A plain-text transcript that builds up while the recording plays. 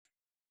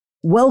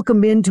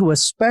Welcome into a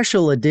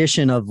special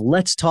edition of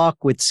Let's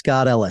Talk with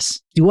Scott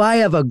Ellis. Do I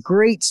have a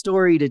great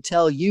story to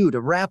tell you to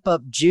wrap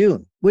up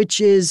June,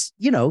 which is,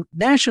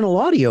 National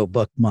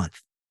Audiobook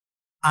Month?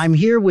 I'm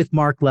here with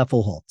Mark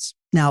Leffelholtz.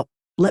 Now,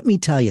 let me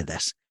tell you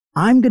this.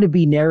 I'm going to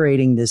be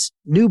narrating this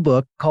new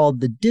book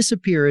called The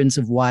Disappearance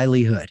of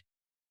Wiley Hood,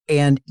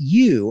 and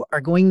you are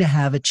going to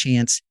have a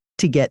chance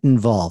to get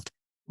involved.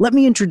 Let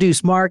me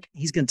introduce Mark.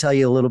 He's going to tell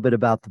you a little bit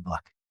about the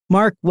book.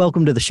 Mark,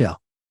 welcome to the show.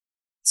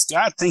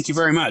 Scott, thank you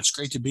very much.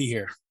 Great to be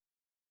here.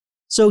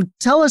 So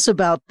tell us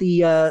about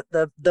the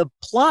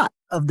plot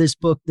of this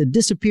book, The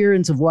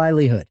Disappearance of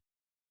Wiley Hood.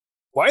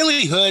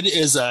 Wiley Hood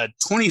is a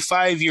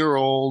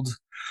 25-year-old.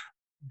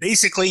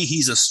 Basically,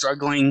 he's a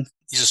struggling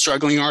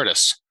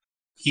artist.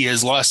 He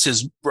has lost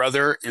his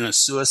brother in a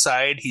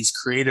suicide. He's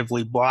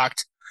creatively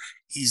blocked.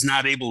 He's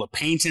not able to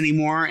paint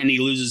anymore, and he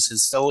loses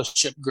his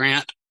fellowship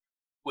grant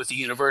with the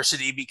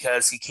university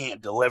because he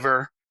can't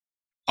deliver.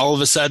 All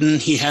of a sudden,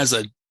 he has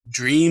a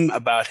dream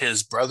about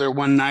his brother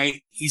one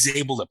night. He's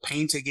able to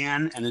paint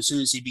again, and as soon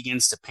as he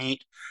begins to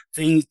paint,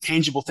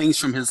 tangible things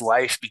from his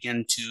life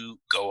begin to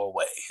go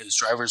away. His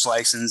driver's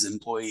license,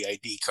 employee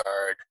ID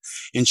card,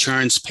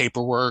 insurance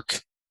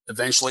paperwork.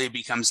 Eventually it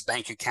becomes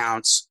bank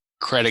accounts,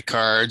 credit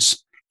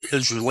cards.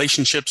 His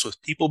relationships with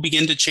people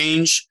begin to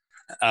change.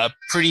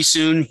 Pretty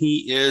soon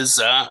he is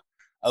a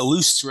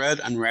loose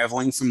thread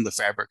unraveling from the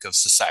fabric of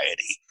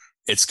society.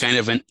 It's kind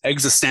of an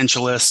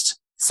existentialist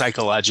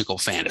psychological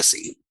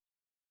fantasy.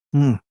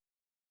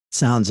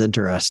 Sounds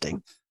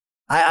interesting.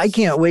 I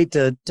can't wait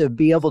to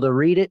be able to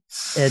read it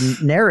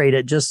and narrate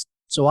it just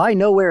so I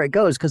know where it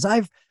goes, because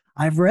I've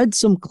read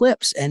some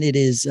clips and it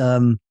is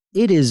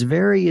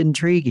very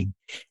intriguing.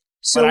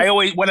 So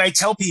what I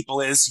tell people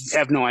is you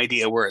have no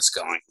idea where it's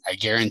going. I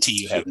guarantee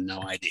you have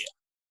no idea.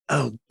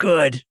 Oh,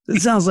 good.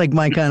 It sounds like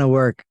my kind of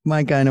work.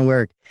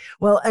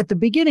 Well, at the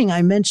beginning,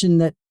 I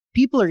mentioned that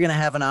people are going to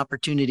have an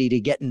opportunity to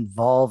get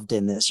involved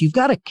in this. You've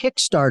got a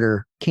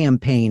Kickstarter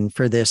campaign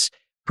for this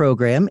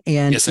program.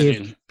 And yes,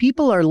 if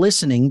people are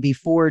listening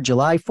before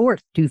July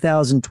 4th,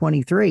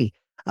 2023,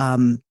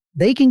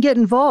 they can get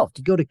involved.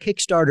 You go to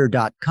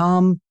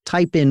Kickstarter.com,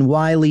 type in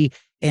Wiley,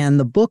 and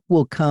the book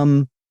will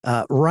come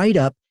right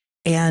up.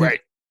 And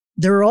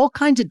there are all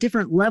kinds of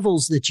different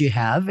levels that you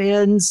have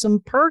and some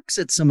perks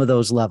at some of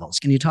those levels.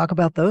 Can you talk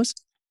about those?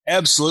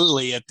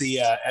 Absolutely. At the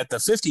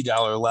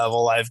 $50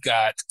 level, I've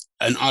got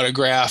an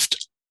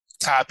autographed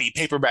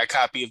paperback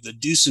copy of the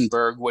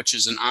Duesenberg, which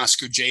is an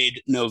Oscar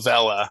Jade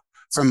novella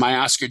from my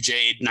Oscar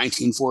Jade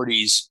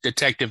 1940s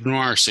detective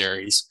noir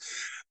series,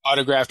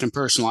 autographed and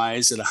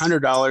personalized. At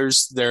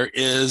 $100, there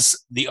is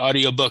the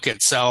audiobook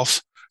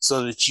itself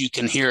so that you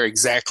can hear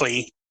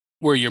exactly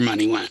where your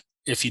money went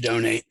if you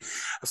donate.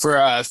 For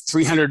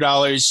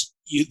 $300,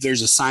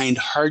 there's a signed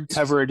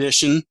hardcover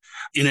edition.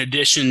 In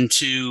addition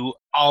to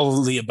all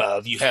of the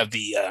above, you have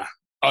the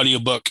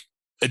audiobook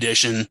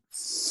edition.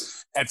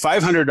 At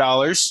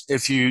 $500,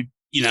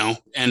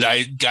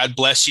 if God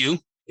bless you,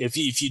 if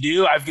you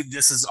do,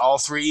 this is all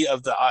three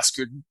of the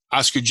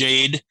Oscar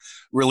Jade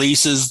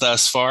releases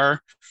thus far.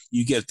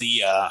 You get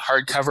the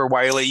hardcover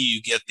Wiley, you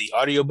get the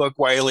audiobook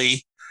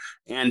Wiley,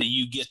 and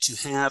you get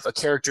to have a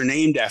character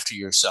named after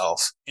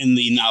yourself in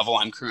the novel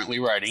I'm currently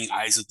writing,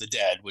 Eyes of the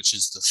Dead, which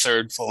is the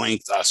third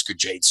full-length Oscar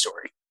Jade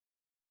story.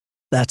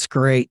 That's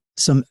great.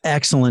 Some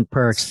excellent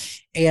perks.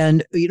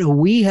 And,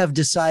 we have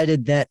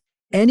decided that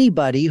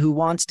anybody who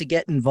wants to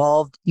get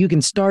involved, you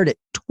can start at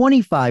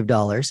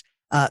 $25.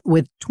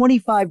 With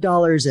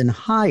 $25 and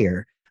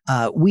higher,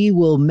 we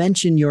will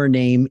mention your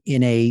name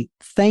in a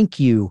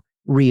thank you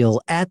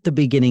reel at the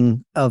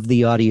beginning of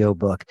the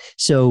audiobook.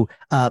 So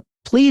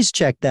please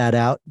check that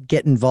out.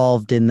 Get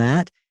involved in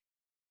that.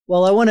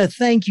 Well, I want to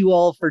thank you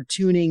all for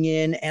tuning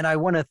in, and I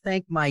want to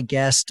thank my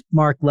guest,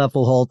 Mark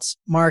Leffelholtz.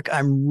 Mark,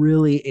 I'm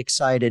really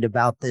excited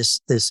about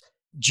this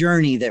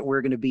journey that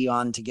we're going to be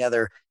on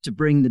together to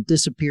bring The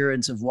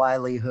Disappearance of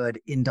Wiley Hood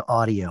into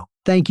audio.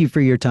 Thank you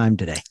for your time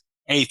today.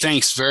 Hey,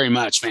 thanks very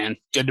much, man.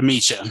 Good to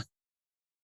meet you.